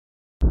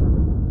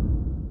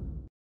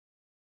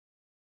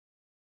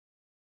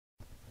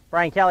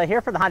Brian Kelly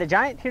here for the Honda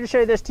Giant, here to show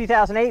you this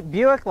 2008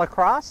 Buick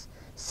LaCrosse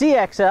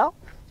CXL.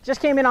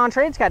 Just came in on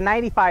trade. It's got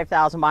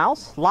 95,000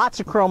 miles, lots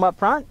of chrome up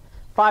front,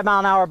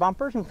 5-mile-an-hour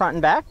bumpers in front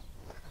and back,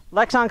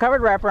 Lexan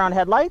covered wraparound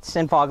headlights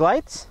and fog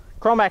lights,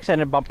 chrome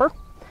accented bumper,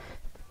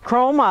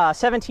 chrome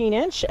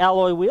 17-inch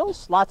alloy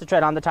wheels, lots of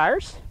tread on the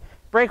tires,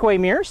 breakaway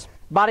mirrors,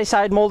 body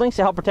side moldings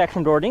to help protect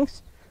from door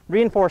dings,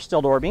 reinforced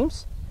steel door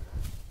beams.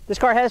 This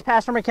car has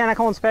passed our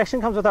mechanical inspection,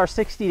 comes with our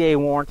 60-day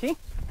warranty,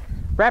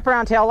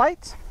 wraparound tail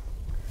lights,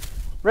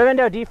 rear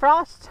window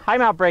defrost, high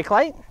mount brake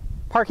light,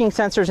 parking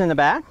sensors in the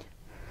back,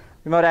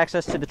 remote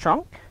access to the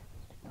trunk,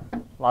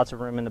 lots of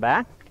room in the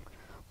back,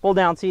 pull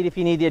down seat if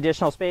you need the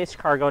additional space,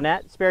 cargo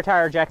net, spare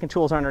tire jack and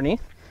tools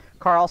underneath.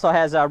 Car also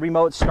has a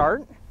remote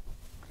start.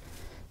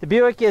 The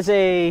Buick is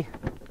a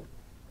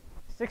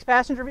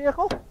 6-passenger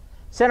vehicle,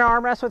 center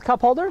armrest with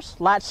cup holders,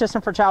 latch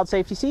system for child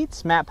safety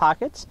seats, mat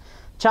pockets,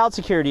 child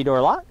security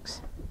door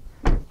locks.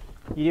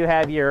 You do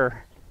have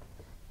your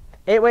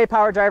 8-way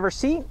power driver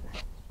seat,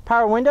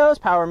 power windows,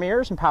 power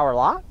mirrors, and power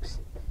locks.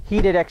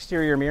 Heated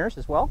exterior mirrors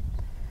as well.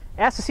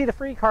 Ask to see the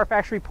free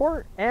CARFAX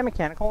report and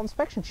mechanical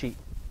inspection sheet.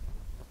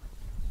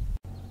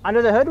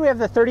 Under the hood, we have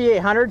the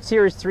 3800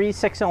 Series 3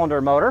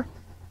 6-cylinder motor,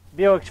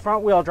 Buick's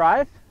front-wheel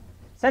drive,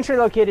 centrally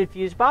located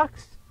fuse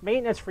box,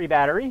 maintenance-free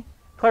battery,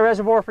 clear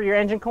reservoir for your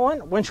engine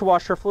coolant, windshield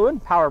washer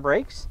fluid, power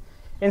brakes,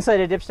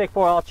 insulated dipstick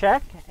for oil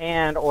check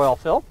and oil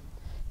fill,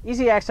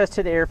 easy access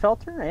to the air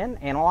filter, and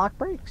anti-lock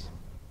brakes.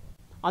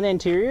 On the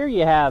interior,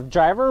 you have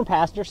driver and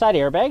passenger side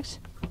airbags,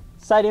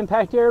 side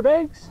impact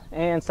airbags,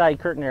 and side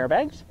curtain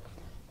airbags,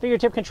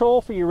 fingertip control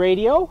for your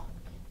radio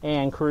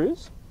and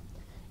cruise,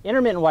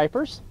 intermittent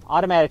wipers,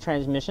 automatic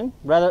transmission,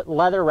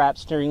 leather wrapped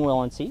steering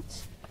wheel and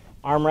seats,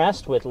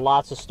 armrest with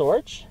lots of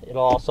storage.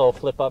 It'll also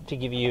flip up to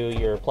give you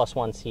your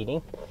 +1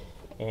 seating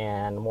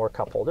and more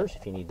cup holders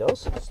if you need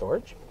those,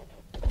 storage.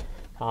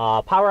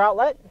 Power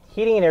outlet,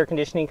 heating and air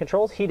conditioning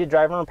controls, heated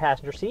driver and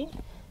passenger seat,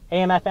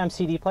 AM/FM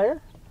CD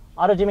player,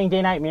 auto dimming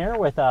day-night mirror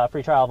with a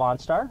free trial of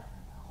OnStar,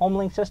 home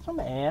link system,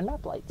 and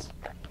map lights.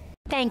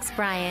 Thanks,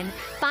 Brian.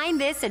 Find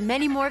this and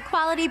many more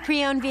quality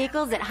pre-owned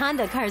vehicles at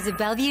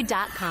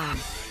HondaCarsOfBellevue.com.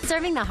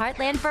 Serving the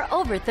heartland for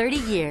over 30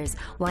 years,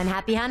 one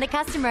happy Honda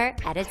customer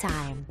at a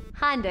time.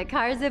 Honda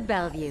Cars of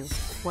Bellevue.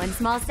 One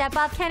small step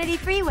off Kennedy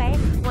Freeway,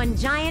 one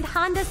giant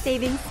Honda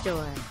savings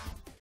store.